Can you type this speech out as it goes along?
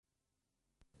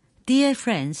Dear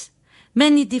friends,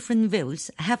 many different views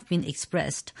have been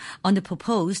expressed on the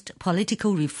proposed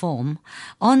political reform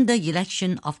on the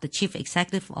election of the Chief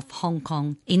Executive of Hong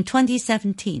Kong in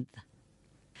 2017.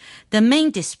 The main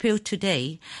dispute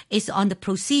today is on the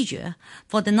procedure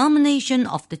for the nomination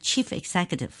of the Chief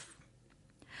Executive.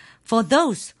 For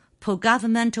those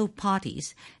pro-governmental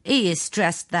parties, it is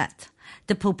stressed that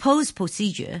the proposed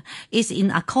procedure is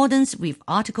in accordance with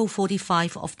Article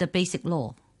 45 of the Basic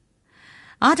Law.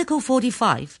 Article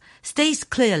 45 states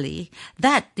clearly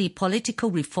that the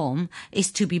political reform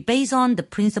is to be based on the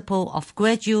principle of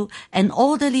gradual and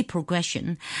orderly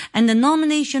progression, and the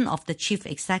nomination of the Chief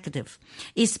Executive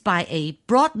is by a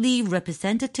broadly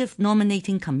representative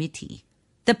nominating committee.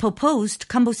 The proposed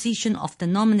composition of the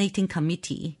nominating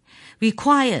committee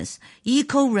requires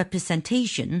equal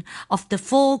representation of the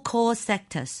four core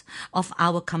sectors of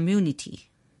our community.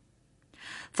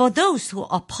 For those who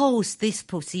oppose this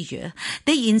procedure,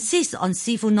 they insist on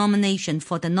civil nomination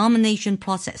for the nomination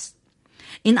process.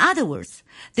 In other words,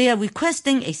 they are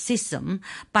requesting a system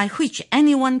by which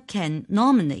anyone can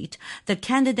nominate the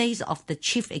candidates of the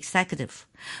Chief Executive,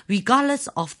 regardless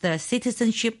of their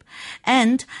citizenship,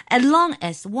 and as long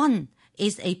as one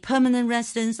is a permanent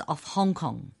resident of Hong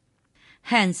Kong.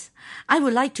 Hence, I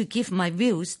would like to give my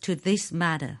views to this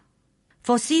matter.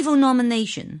 For civil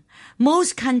nomination,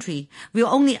 most countries will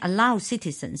only allow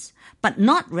citizens, but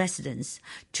not residents,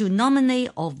 to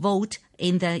nominate or vote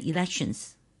in the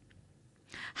elections.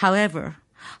 However,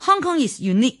 Hong Kong is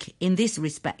unique in this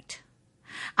respect.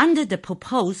 Under the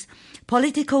proposed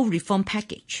political reform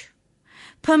package,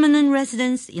 permanent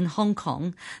residents in Hong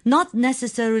Kong, not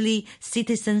necessarily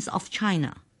citizens of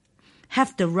China,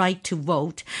 have the right to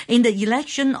vote in the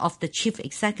election of the Chief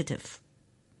Executive.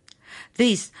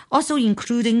 This also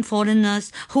including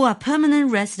foreigners who are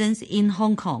permanent residents in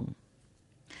Hong Kong.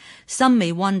 Some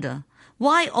may wonder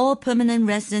why all permanent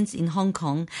residents in Hong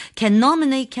Kong can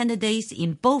nominate candidates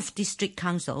in both district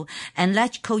council and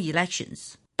LegCo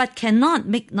elections, but cannot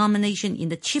make nomination in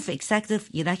the Chief Executive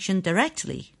election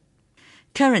directly.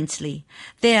 Currently,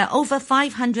 there are over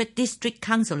 500 district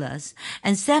councillors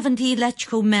and 70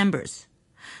 LegCo members.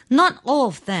 Not all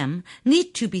of them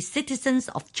need to be citizens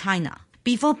of China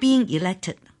before being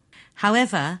elected.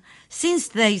 However, since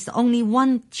there is only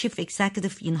one Chief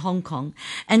Executive in Hong Kong,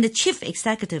 and the Chief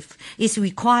Executive is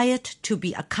required to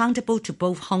be accountable to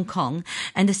both Hong Kong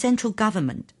and the central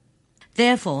government,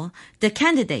 therefore, the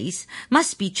candidates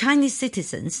must be Chinese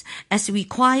citizens as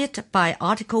required by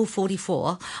Article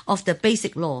 44 of the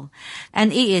Basic Law,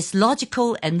 and it is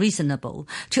logical and reasonable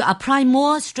to apply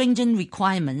more stringent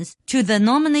requirements to the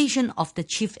nomination of the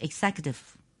Chief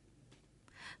Executive.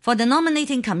 For the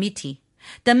nominating committee,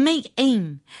 the main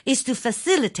aim is to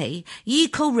facilitate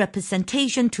equal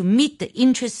representation to meet the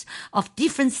interests of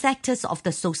different sectors of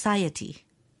the society.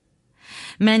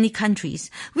 Many countries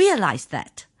realize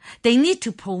that they need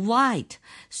to provide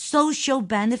social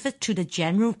benefit to the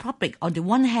general public on the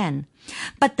one hand,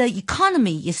 but the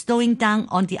economy is slowing down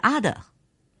on the other.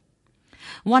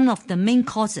 One of the main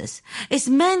causes is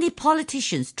many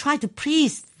politicians try to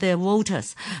please their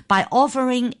voters by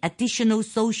offering additional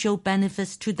social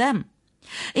benefits to them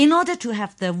in order to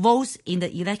have their votes in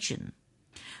the election.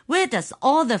 Where does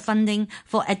all the funding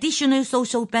for additional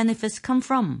social benefits come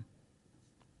from?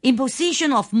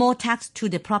 Imposition of more tax to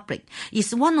the public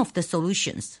is one of the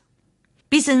solutions.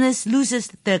 Business loses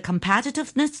their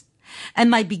competitiveness and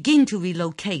might begin to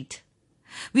relocate,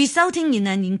 resulting in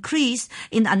an increase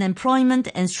in unemployment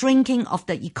and shrinking of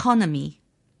the economy.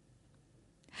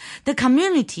 The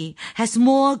community has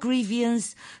more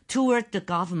grievance toward the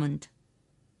government,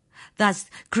 thus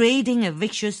creating a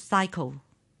vicious cycle.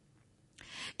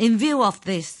 In view of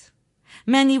this,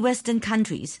 many Western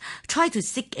countries try to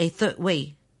seek a third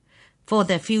way for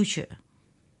their future.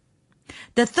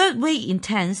 The third way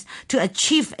intends to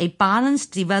achieve a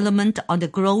balanced development on the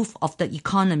growth of the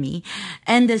economy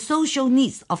and the social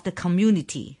needs of the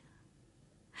community.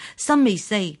 Some may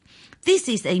say this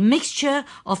is a mixture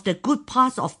of the good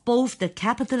parts of both the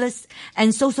capitalist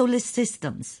and socialist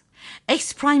systems.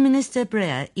 Ex-Prime Minister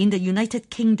Blair in the United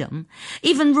Kingdom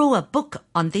even wrote a book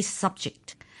on this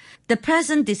subject. The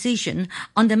present decision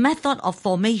on the method of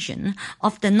formation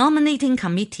of the nominating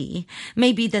committee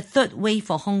may be the third way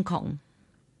for Hong Kong.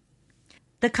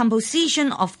 The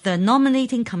composition of the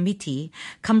nominating committee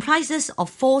comprises of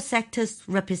 4 sectors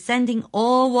representing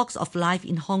all walks of life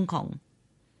in Hong Kong.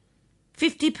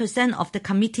 50% of the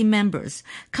committee members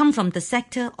come from the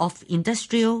sector of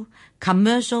industrial,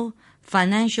 commercial,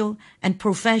 financial, and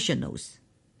professionals,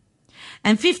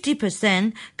 and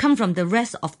 50% come from the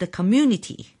rest of the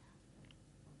community.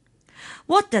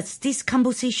 What does this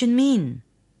composition mean?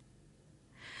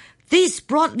 These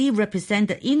broadly represent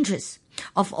the interests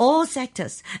of all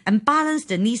sectors and balance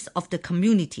the needs of the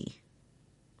community.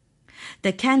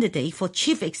 The candidate for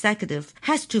chief executive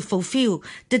has to fulfill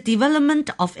the development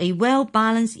of a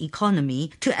well-balanced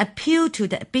economy to appeal to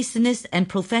the business and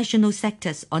professional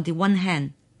sectors on the one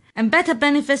hand, and better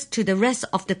benefits to the rest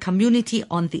of the community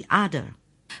on the other.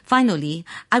 Finally,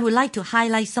 I would like to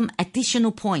highlight some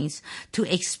additional points to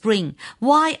explain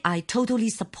why I totally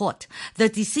support the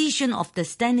decision of the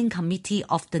Standing Committee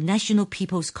of the National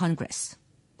People's Congress.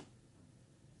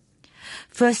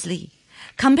 Firstly,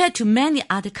 compared to many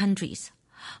other countries,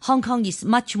 Hong Kong is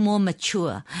much more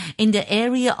mature in the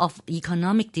area of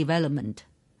economic development,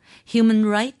 human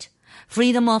rights,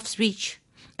 freedom of speech,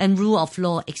 and rule of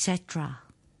law, etc.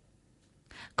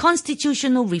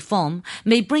 Constitutional reform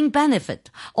may bring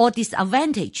benefit or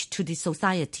disadvantage to the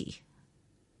society.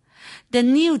 The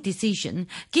new decision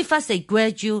gives us a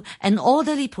gradual and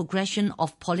orderly progression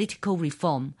of political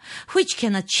reform, which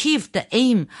can achieve the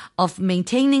aim of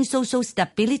maintaining social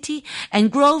stability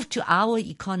and growth to our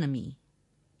economy.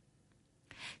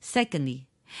 Secondly,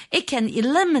 it can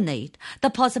eliminate the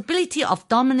possibility of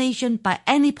domination by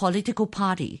any political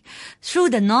party through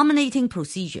the nominating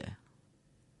procedure.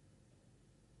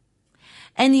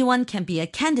 Anyone can be a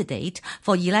candidate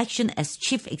for election as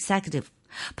chief executive,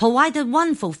 provided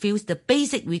one fulfills the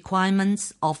basic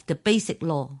requirements of the Basic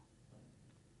Law.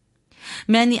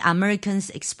 Many Americans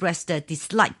express their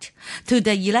dislike to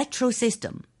the electoral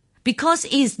system because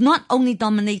it is not only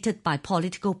dominated by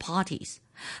political parties,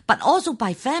 but also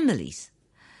by families,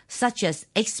 such as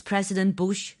ex-President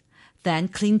Bush, then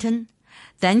Clinton,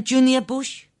 then Junior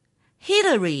Bush,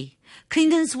 Hillary,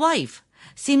 Clinton's wife,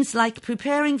 seems like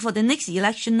preparing for the next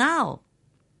election now.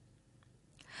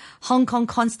 Hong Kong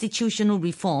constitutional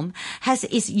reform has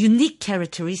its unique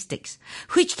characteristics,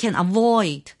 which can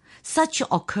avoid such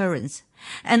occurrence,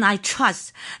 and I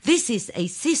trust this is a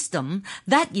system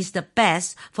that is the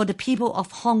best for the people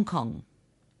of Hong Kong.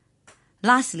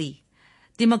 Lastly,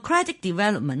 democratic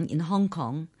development in Hong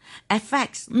Kong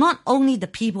affects not only the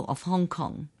people of Hong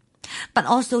Kong, but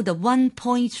also the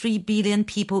 1.3 billion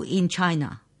people in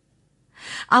China.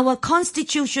 Our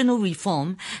constitutional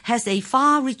reform has a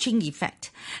far-reaching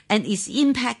effect, and its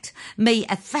impact may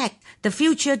affect the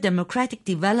future democratic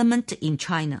development in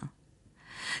China.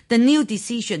 The new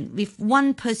decision with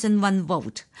one person, one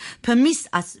vote permits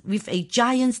us with a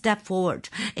giant step forward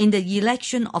in the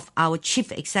election of our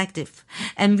chief executive,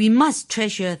 and we must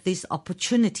treasure this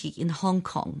opportunity in Hong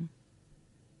Kong.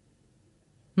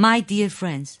 My dear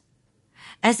friends,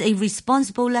 as a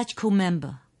responsible LegCo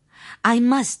member, I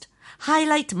must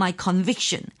highlight my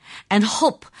conviction and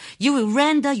hope you will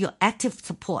render your active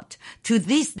support to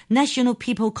this National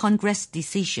People Congress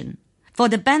decision for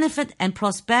the benefit and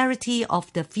prosperity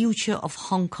of the future of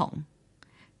Hong Kong.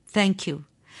 Thank you.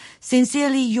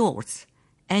 Sincerely yours,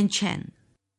 Ann Chiang.